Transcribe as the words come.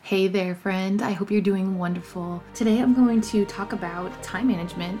Hey there, friend. I hope you're doing wonderful. Today I'm going to talk about time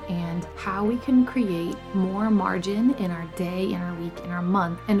management and how we can create more margin in our day, in our week, in our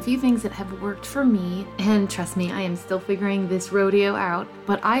month, and a few things that have worked for me. And trust me, I am still figuring this rodeo out,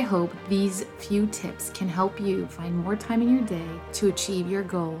 but I hope these few tips can help you find more time in your day to achieve your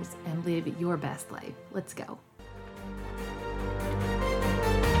goals and live your best life. Let's go.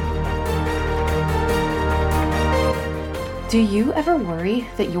 Do you ever worry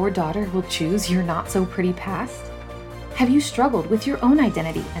that your daughter will choose your not-so-pretty past? Have you struggled with your own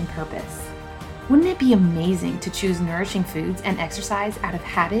identity and purpose? Wouldn't it be amazing to choose nourishing foods and exercise out of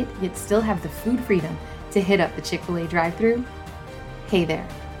habit, yet still have the food freedom to hit up the Chick-fil-A drive-thru? Hey there,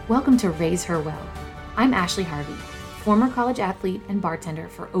 welcome to Raise Her Well. I'm Ashley Harvey, former college athlete and bartender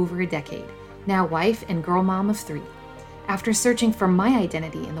for over a decade, now wife and girl mom of 3. After searching for my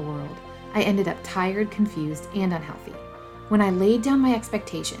identity in the world, I ended up tired, confused, and unhealthy. When I laid down my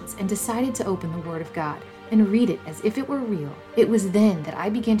expectations and decided to open the Word of God and read it as if it were real, it was then that I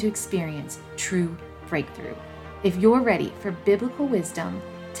began to experience true breakthrough. If you're ready for biblical wisdom,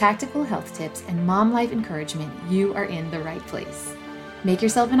 tactical health tips, and mom life encouragement, you are in the right place. Make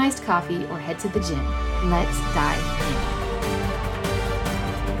yourself an iced coffee or head to the gym. Let's dive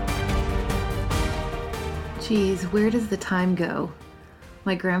in. Geez, where does the time go?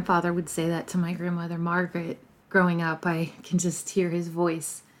 My grandfather would say that to my grandmother, Margaret. Growing up, I can just hear his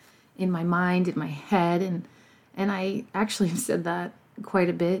voice in my mind, in my head, and I actually have said that quite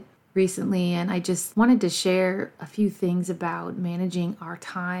a bit recently, and I just wanted to share a few things about managing our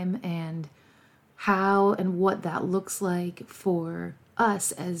time and how and what that looks like for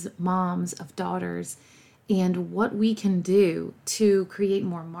us as moms of daughters and what we can do to create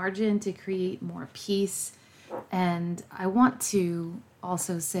more margin, to create more peace. And I want to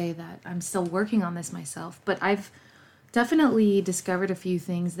also say that I'm still working on this myself, but I've definitely discovered a few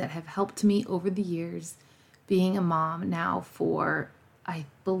things that have helped me over the years, being a mom now for, I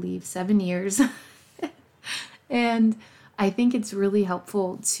believe, 7 years. And I think it's really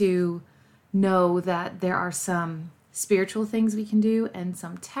helpful to know that there are some spiritual things we can do and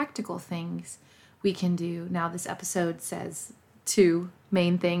some tactical things we can do. Now, this episode says 2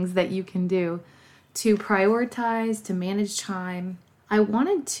 main things that you can do to prioritize, to manage time. I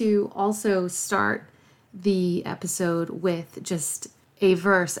wanted to also start the episode with just a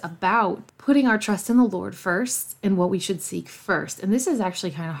verse about putting our trust in the Lord first and what we should seek first. And this is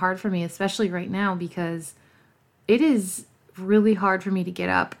actually kind of hard for me, especially right now, because it is really hard for me to get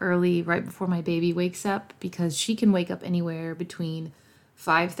up early right before my baby wakes up, because she can wake up anywhere between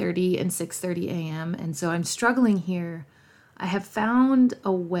 5:30 and 6:30 a.m. And so I'm struggling here. I have found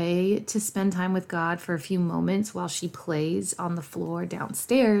a way to spend time with God for a few moments while she plays on the floor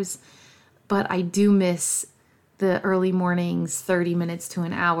downstairs, but I do miss the early mornings, 30 minutes to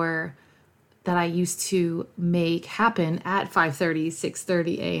an hour that I used to make happen at 5:30,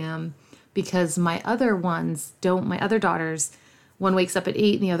 6:30 a.m. because my other daughters, one wakes up at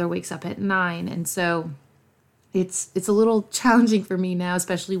 8 and the other wakes up at 9. And so it's a little challenging for me now,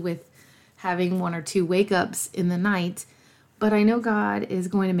 especially with having 1 or 2 wake-ups in the night. But I know God is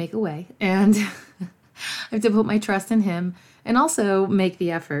going to make a way, and I have to put my trust in Him and also make the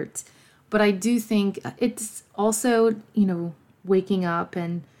effort. But I do think it's also, waking up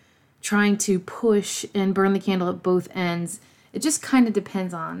and trying to push and burn the candle at both ends. It just kind of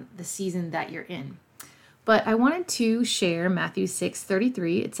depends on the season that you're in. But I wanted to share Matthew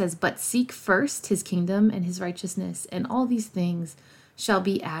 6:33. It says, "But seek first His kingdom and His righteousness, and all these things shall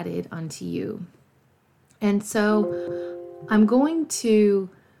be added unto you." And so I'm going to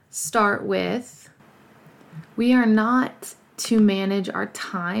start with, we are not to manage our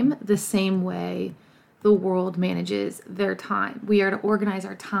time the same way the world manages their time. We are to organize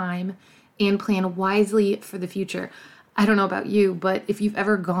our time and plan wisely for the future. I don't know about you, but if you've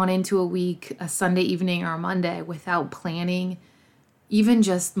ever gone into a week, a Sunday evening or a Monday without planning, even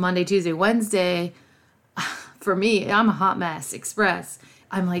just Monday, Tuesday, Wednesday, for me, I'm a hot mess express.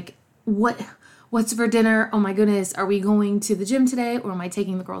 I'm like, what's for dinner? Oh my goodness, are we going to the gym today? Or am I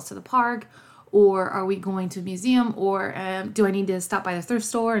taking the girls to the park? Or are we going to a museum? Or do I need to stop by the thrift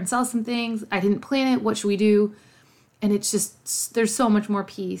store and sell some things? I didn't plan it. What should we do? And it's just, there's so much more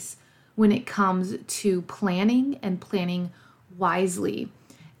peace when it comes to planning and planning wisely.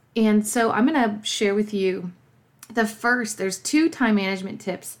 And so I'm going to share with you there's 2 time management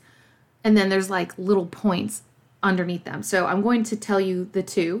tips, and then there's like little points underneath them. So I'm going to tell you the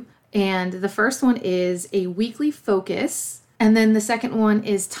 2. And the first one is a weekly focus. And then the second one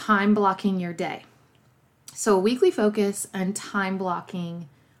is time blocking your day. So a weekly focus and time blocking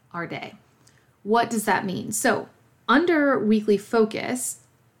our day. What does that mean? So under weekly focus,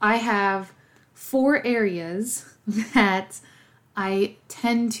 I have 4 areas that I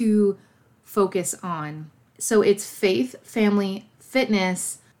tend to focus on. So it's faith, family,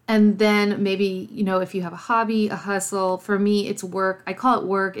 fitness, and then maybe, if you have a hobby, a hustle. For me, it's work. I call it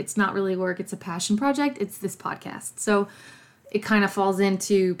work. It's not really work. It's a passion project. It's this podcast. So it kind of falls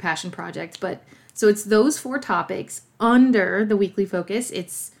into passion project. But so it's those 4 topics under the weekly focus.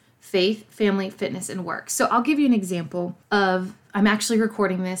 It's faith, family, fitness, and work. So I'll give you an example of, I'm actually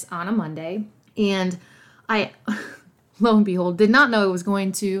recording this on a Monday, and I, lo and behold, did not know I was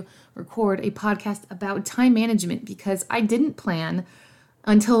going to record a podcast about time management because I didn't plan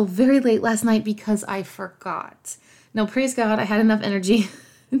until very late last night because I forgot. Now, praise God, I had enough energy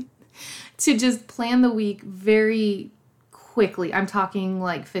to just plan the week very quickly. I'm talking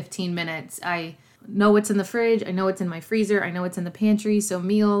like 15 minutes. I know what's in the fridge. I know what's in my freezer. I know what's in the pantry. So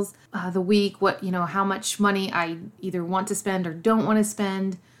meals, the week, how much money I either want to spend or don't want to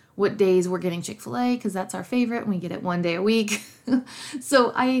spend, what days we're getting Chick-fil-A because that's our favorite. We get it 1 day a week.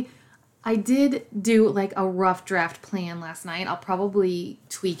 So I did do like a rough draft plan last night. I'll probably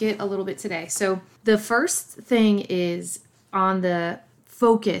tweak it a little bit today. So the first thing is on the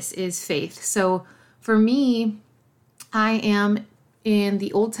focus is faith. So for me, I am in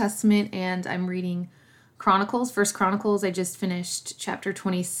the Old Testament and I'm reading Chronicles, First Chronicles. I just finished chapter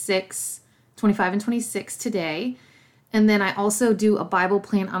 25 and 26 today. And then I also do a Bible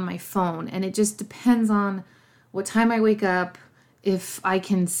plan on my phone, and it just depends on what time I wake up, if I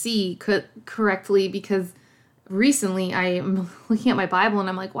can see correctly, because recently I am looking at my Bible and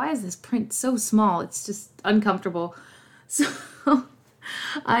I'm like, why is this print so small? It's just uncomfortable. So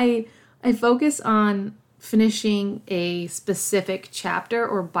I focus on finishing a specific chapter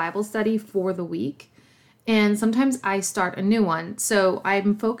or Bible study for the week. And sometimes I start a new one. So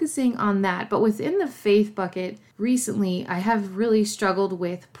I'm focusing on that. But within the faith bucket, recently I have really struggled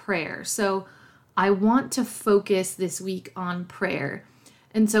with prayer. So I want to focus this week on prayer.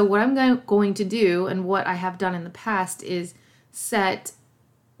 And so what I'm going to do, and what I have done in the past, is set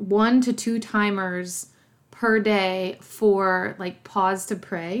 1 to 2 timers per day for like pause to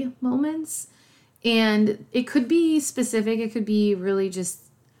pray moments. And it could be specific. It could be really just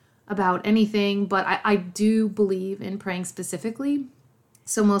about anything, but I do believe in praying specifically.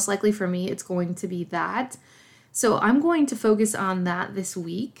 So most likely for me, it's going to be that. So I'm going to focus on that this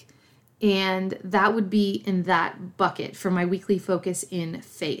week. And that would be in that bucket for my weekly focus in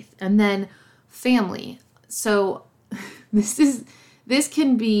faith. And then family. So this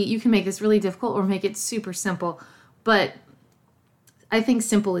can be, you can make this really difficult or make it super simple, but I think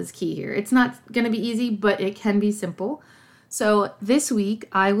simple is key here. It's not going to be easy, but it can be simple. So this week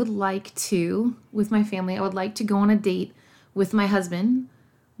I would like to, with my family, I would like to go on a date with my husband,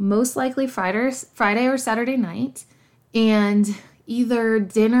 most likely Friday or Saturday night, and either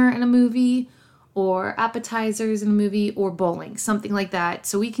dinner and a movie or appetizers and a movie or bowling, something like that.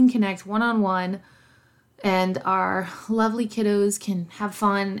 So we can connect one-on-one and our lovely kiddos can have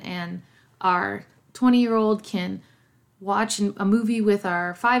fun, and our 20-year-old can watch a movie with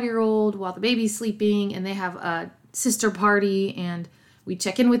our 5-year-old while the baby's sleeping, and they have a sister party, and we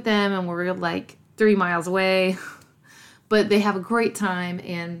check in with them and we're like 3 miles away, but they have a great time.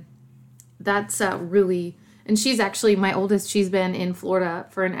 And that's really, and she's actually my oldest. She's been in Florida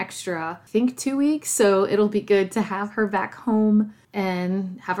for an extra, I think 2 weeks. So it'll be good to have her back home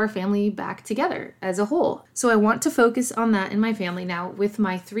and have our family back together as a whole. So I want to focus on that in my family. Now with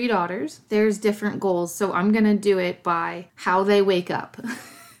my 3 daughters, there's different goals. So I'm going to do it by how they wake up.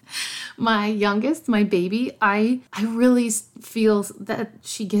 My youngest, my baby, I really feel that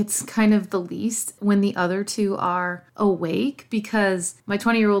she gets kind of the least when the other 2 are awake, because my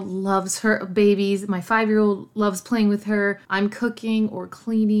 20-year-old loves her babies. My 5-year-old loves playing with her. I'm cooking or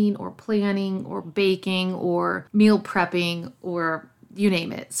cleaning or planning or baking or meal prepping or you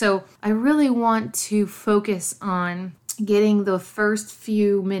name it. So I really want to focus on getting the first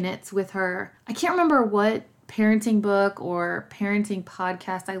few minutes with her. I can't remember what parenting book or parenting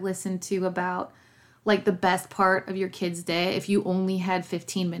podcast I listened to about like the best part of your kid's day, if you only had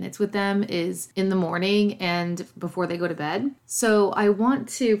 15 minutes with them, is in the morning and before they go to bed. So I want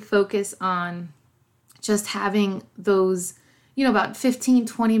to focus on just having those, about 15,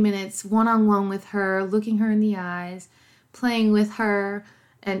 20 minutes one-on-one with her, looking her in the eyes, playing with her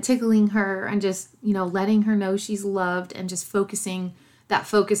and tickling her, and just, letting her know she's loved, and just focusing that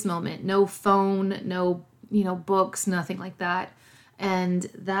focus moment. No phone, no books, nothing like that. And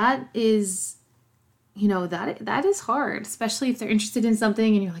that is, that is hard, especially if they're interested in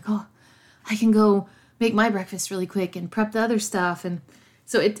something and you're like, oh, I can go make my breakfast really quick and prep the other stuff. And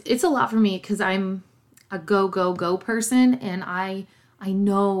so it's a lot for me because I'm a go person, and I I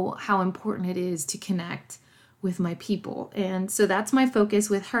know how important it is to connect with my people. And so that's my focus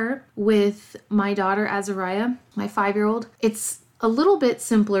with her. With my daughter, Azariah, my 5-year-old, it's a little bit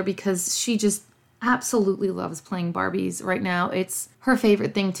simpler because she just absolutely loves playing Barbies right now. It's her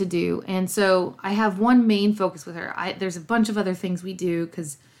favorite thing to do. And so I have one main focus with her. There's a bunch of other things we do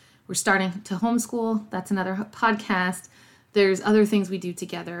because we're starting to homeschool. That's another podcast. There's other things we do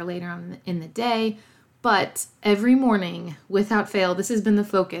together later on in the day. But every morning, without fail, this has been the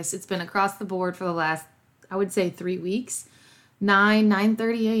focus. It's been across the board for the last, I would say, 3 weeks.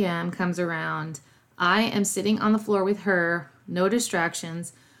 9:30 a.m. comes around. I am sitting on the floor with her, no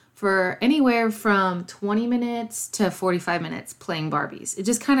distractions, for anywhere from 20 minutes to 45 minutes playing Barbies. It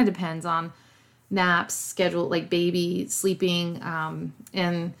just kind of depends on naps, schedule, like baby sleeping,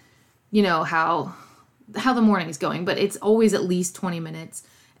 and you know how the morning is going. But it's always at least 20 minutes,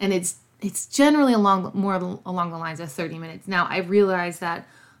 and it's generally more along the lines of 30 minutes. Now I realize that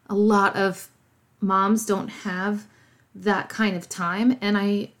a lot of moms don't have that kind of time, and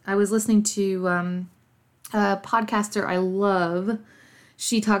I was listening to a podcaster I love.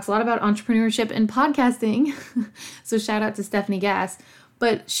 She talks a lot about entrepreneurship and podcasting. So shout out to Stephanie Gass.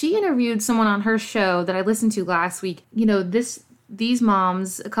 But she interviewed someone on her show that I listened to last week. You know, these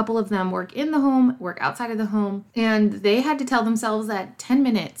moms, a couple of them work in the home, work outside of the home, and they had to tell themselves that 10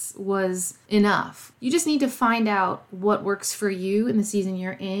 minutes was enough. You just need to find out what works for you in the season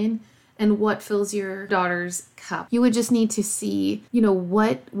you're in and what fills your daughter's cup. You would just need to see, you know,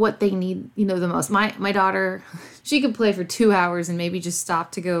 what they need, you know, the most. My daughter, she could play for 2 hours and maybe just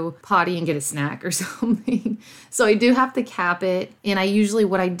stop to go potty and get a snack or something. So I do have to cap it. And I usually,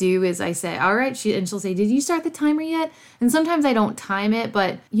 what I do is I say, all right, she'll say, did you start the timer yet? And sometimes I don't time it,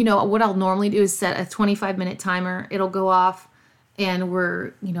 but you know, what I'll normally do is set a 25-minute timer. It'll go off and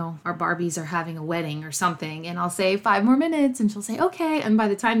we're, you know, our Barbies are having a wedding or something, and I'll say 5 more minutes and she'll say, okay. And by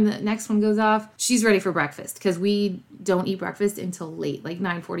the time the next one goes off, she's ready for breakfast because we don't eat breakfast until late, like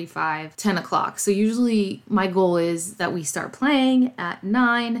 9:45, 10 o'clock. So usually my goal is that we start playing at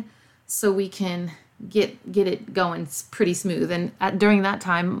 9 so we can get it going pretty smooth. And during that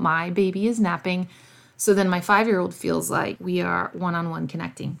time, my baby is napping. So then my 5-year-old feels like we are one-on-one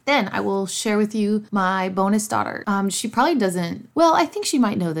connecting. Then I will share with you my bonus daughter. She probably doesn't, well, I think she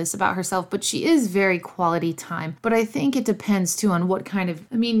might know this about herself, but she is very quality time. But I think it depends too on what kind of,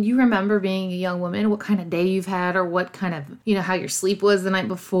 I mean, you remember being a young woman, what kind of day you've had or what kind of, you know, how your sleep was the night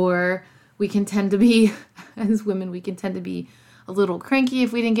before. We can tend to be, as women, we can tend to be a little cranky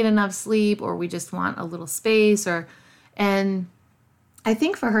if we didn't get enough sleep or we just want a little space and I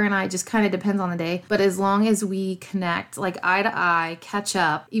think for her and I, it just kind of depends on the day. But as long as we connect, like eye to eye, catch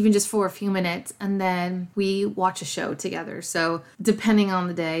up, even just for a few minutes, and then we watch a show together. So depending on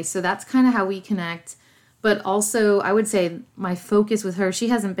the day. So that's kind of how we connect. But also, I would say my focus with her, she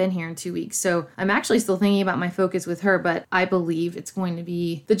hasn't been here in 2 weeks. So I'm actually still thinking about my focus with her. But I believe it's going to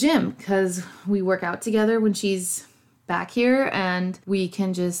be the gym because we work out together when she's back here and we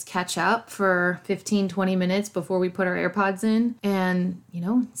can just catch up for 15-20 minutes before we put our AirPods in and, you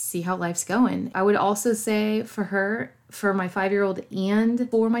know, see how life's going. I would also say for her, for my 5-year-old and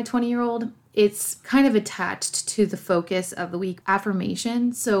for my 20-year-old, it's kind of attached to the focus of the week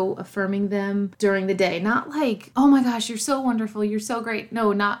affirmation. So affirming them during the day, not like, oh my gosh, you're so wonderful, you're so great.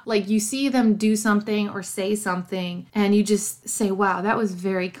 No, not like you see them do something or say something and you just say, wow, that was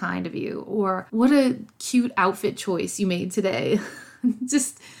very kind of you. Or what a cute outfit choice you made today.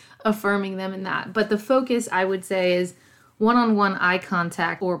 Just affirming them in that. But the focus, I would say, is one-on-one eye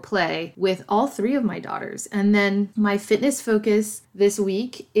contact or play with all 3 of my daughters. And then my fitness focus this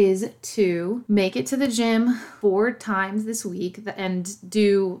week is to make it to the gym 4 times this week and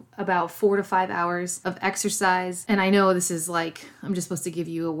do about 4 to 5 hours of exercise. And I know this is like, I'm just supposed to give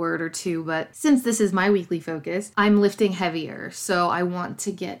you a word or two, but since this is my weekly focus, I'm lifting heavier. So I want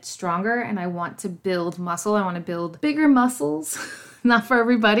to get stronger and I want to build muscle. I want to build bigger muscles. Not for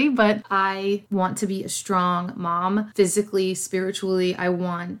everybody, but I want to be a strong mom, physically, spiritually. I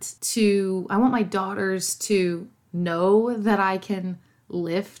want my daughters to know that I can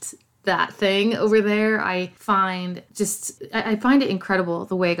lift that thing over there. I find it incredible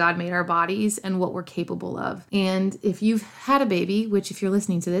the way God made our bodies and what we're capable of. And if you've had a baby, which if you're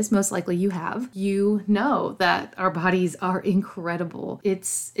listening to this, most likely you have, you know that our bodies are incredible.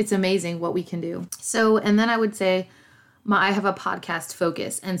 It's amazing what we can do. So, and then I would say, I have a podcast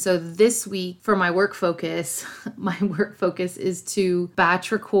focus. And so this week for my work focus is to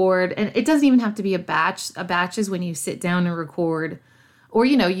batch record. And it doesn't even have to be a batch. A batch is when you sit down and record. Or,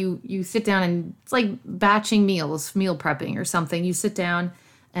 you know, you sit down and it's like batching meals, meal prepping or something. You sit down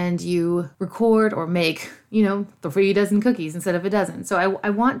and you record or make, 3 dozen cookies instead of a dozen. So I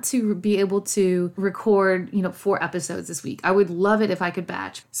want to be able to record, 4 episodes this week. I would love it if I could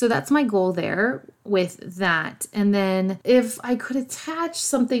batch. So that's my goal there with that. And then if I could attach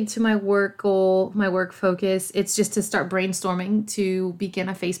something to my work goal, my work focus, it's just to start brainstorming to begin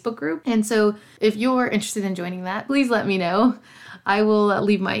a Facebook group. And so if you're interested in joining that, please let me know. I will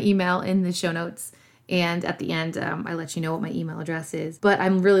leave my email in the show notes. And at the end, I let you know what my email address is. But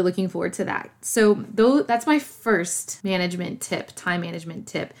I'm really looking forward to that. So that's my first management tip, time management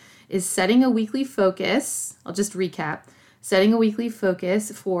tip, is setting a weekly focus. I'll just recap. Setting a weekly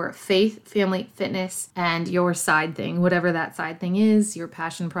focus for faith, family, fitness, and your side thing, whatever that side thing is, your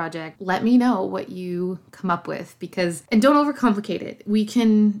passion project. Let me know what you come up with and don't overcomplicate it.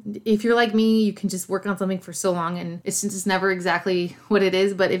 If you're like me, you can just work on something for so long and it's just never exactly what it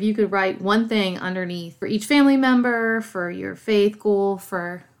is. But if you could write one thing underneath for each family member, for your faith goal,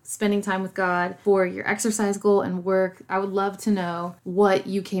 for spending time with God, for your exercise goal and work, I would love to know what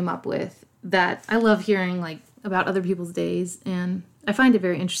you came up with. That I love hearing about other people's days, and I find it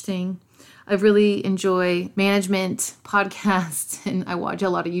very interesting. I really enjoy management podcasts, and I watch a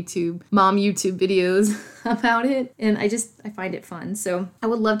lot of mom YouTube videos about it, and I find it fun. So I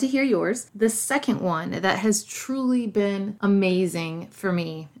would love to hear yours. The second one that has truly been amazing for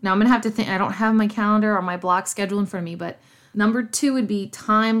me. Now I'm going to have to think, I don't have my calendar or my block schedule in front of me, but number 2 would be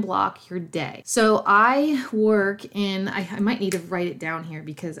time block your day. So I work I might need to write it down here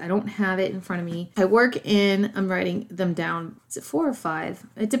because I don't have it in front of me. I'm writing them down. Is it 4 or 5?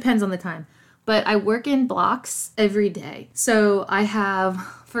 It depends on the time. But I work in blocks every day. So I have,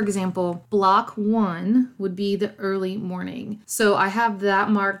 for example, block 1 would be the early morning. So I have that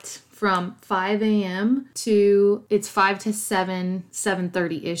marked from 5 a.m. to it's 5 to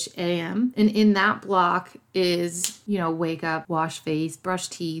 7:30-ish a.m. And in that block is, wake up, wash face, brush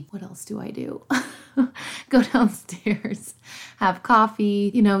teeth. What else do I do? Go downstairs, have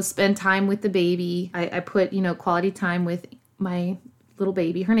coffee, spend time with the baby. I put, quality time with my little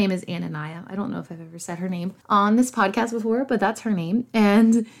baby. Her name is Ananiah. I don't know if I've ever said her name on this podcast before, but that's her name.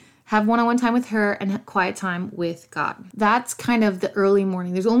 And have one-on-one time with her and quiet time with God. That's kind of the early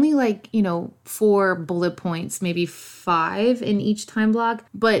morning. There's only 4 bullet points, maybe 5 in each time block.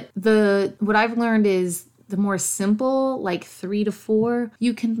 But what I've learned is the more simple, 3 to 4,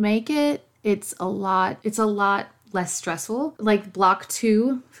 you can make it. It's a lot less stressful. Block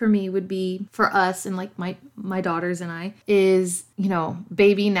 2 for me would be, for us and my daughters and I, is,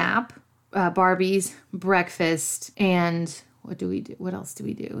 baby nap, Barbies, breakfast, and what do we do? What else do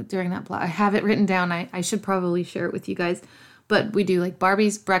we do during that block? I have it written down. I should probably share it with you guys. But we do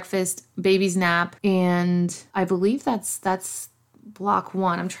Barbie's breakfast, baby's nap, and I believe that's block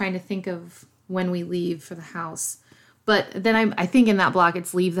 1. I'm trying to think of when we leave for the house. But then I think in that block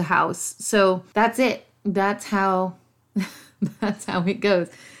it's leave the house. So that's it. That's how it goes.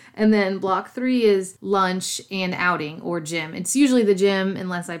 And then block 3 is lunch and outing or gym. It's usually the gym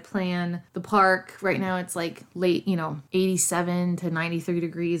unless I plan the park. Right now it's late, 87 to 93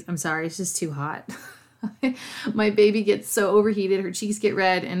 degrees. I'm sorry, it's just too hot. My baby gets so overheated, her cheeks get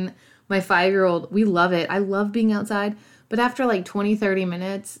red, and my 5-year-old, we love it. I love being outside. But after 20, 30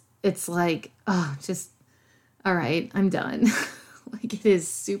 minutes, it's just, all right, I'm done. It is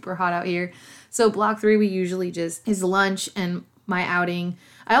super hot out here. So block 3, we usually just is lunch and my outing.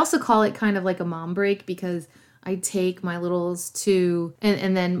 I also call it kind of like a mom break because I take my littles to,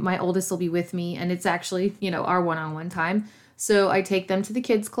 and then my oldest will be with me, and it's actually, our one-on-one time. So I take them to the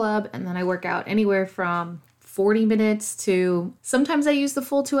kids club, and then I work out anywhere from 40 minutes to, sometimes I use the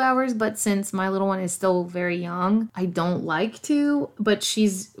full 2 hours, but since my little one is still very young, I don't like to, but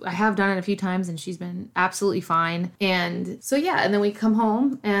I have done it a few times and she's been absolutely fine. And so yeah, and then we come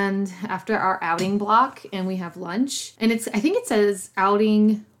home and after our outing block and we have lunch, and I think it says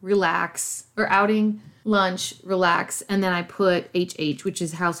outing, relax, or outing, lunch, relax, and then I put HH, which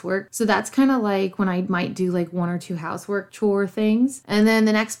is housework. So that's kind of when I might do 1 or 2 housework chore things. And then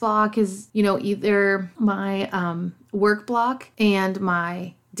the next block is, either my work block and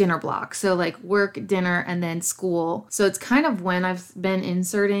my dinner block. So work, dinner, and then school. So it's kind of when I've been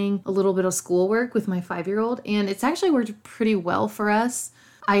inserting a little bit of schoolwork with my 5-year-old, and it's actually worked pretty well for us.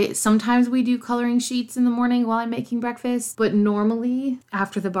 Sometimes we do coloring sheets in the morning while I'm making breakfast, but normally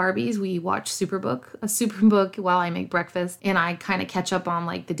after the Barbies, we watch a Superbook while I make breakfast, and I kind of catch up on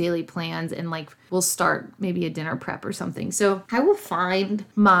the daily plans, and we'll start maybe a dinner prep or something. So I will find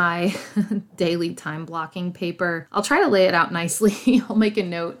my daily time blocking paper. I'll try to lay it out nicely. I'll make a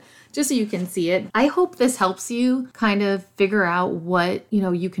note just so you can see it. I hope this helps you kind of figure out what,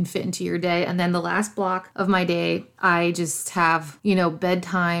 you can fit into your day. And then the last block of my day, I just have,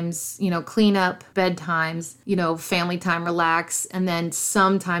 bedtimes, clean up, bedtimes, family time, relax. And then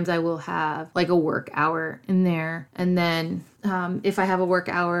sometimes I will have like a work hour in there. And then if I have a work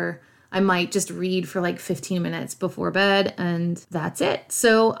hour, I might just read for like 15 minutes before bed, and that's it.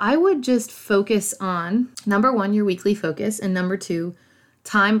 So I would just focus on, number one, your weekly focus, and number two,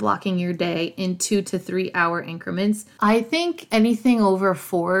 time blocking your day in 2 to 3 hour increments. I think anything over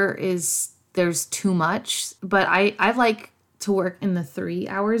 4 there's too much, but I like to work in the 3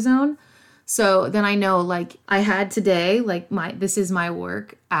 hour zone. So then I know, like, I had today, like, this is my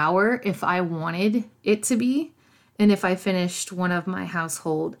work hour if I wanted it to be. And if I finished one of my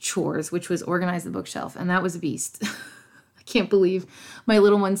household chores, which was organize the bookshelf, and that was a beast. I can't believe my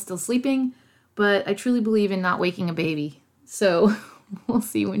little one's still sleeping, but I truly believe in not waking a baby. So we'll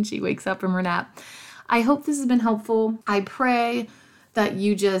see when she wakes up from her nap. I hope this has been helpful. I pray that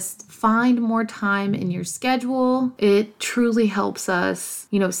you just find more time in your schedule. It truly helps us,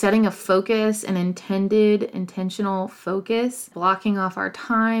 setting a focus, an intentional focus, blocking off our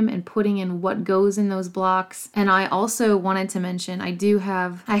time and putting in what goes in those blocks. And I also wanted to mention, I did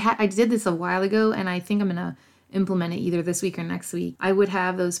this a while ago, and I think I'm going to implement it either this week or next week. I would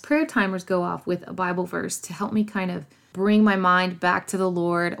have those prayer timers go off with a Bible verse to help me kind of bring my mind back to the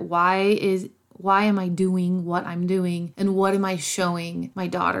Lord. Why am I doing what I'm doing, and what am I showing my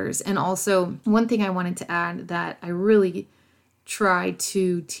daughters? And also, one thing I wanted to add that I really try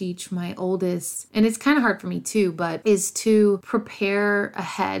to teach my oldest, and it's kind of hard for me too, but is to prepare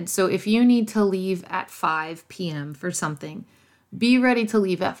ahead. So if you need to leave at 5 p.m. for something, be ready to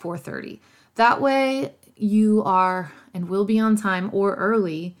leave at 4:30. That way you are and will be on time or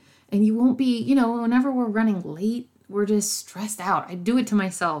early, and you won't be, whenever we're running late, we're just stressed out. I do it to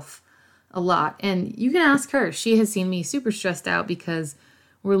myself a lot. And you can ask her. She has seen me super stressed out because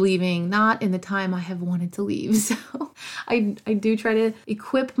we're leaving not in the time I have wanted to leave. So I do try to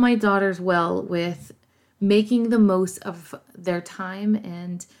equip my daughters well with making the most of their time.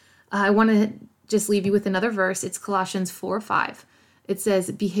 And I want to just leave you with another verse. It's Colossians 4:5. It says,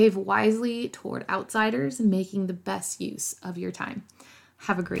 behave wisely toward outsiders, making the best use of your time.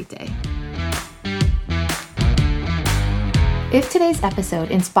 Have a great day. If today's episode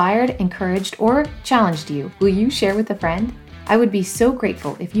inspired, encouraged, or challenged you, will you share with a friend? I would be so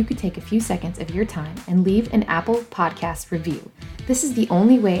grateful if you could take a few seconds of your time and leave an Apple Podcast review. This is the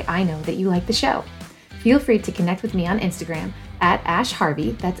only way I know that you like the show. Feel free to connect with me on Instagram at Ash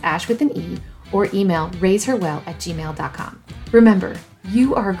Harvey, that's Ash with an E, or email raiseherwell@gmail.com. Remember,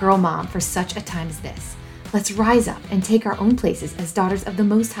 you are a girl mom for such a time as this. Let's rise up and take our own places as daughters of the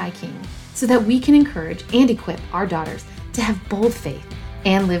Most High King so that we can encourage and equip our daughters to have bold faith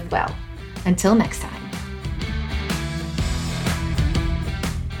and live well. Until next time.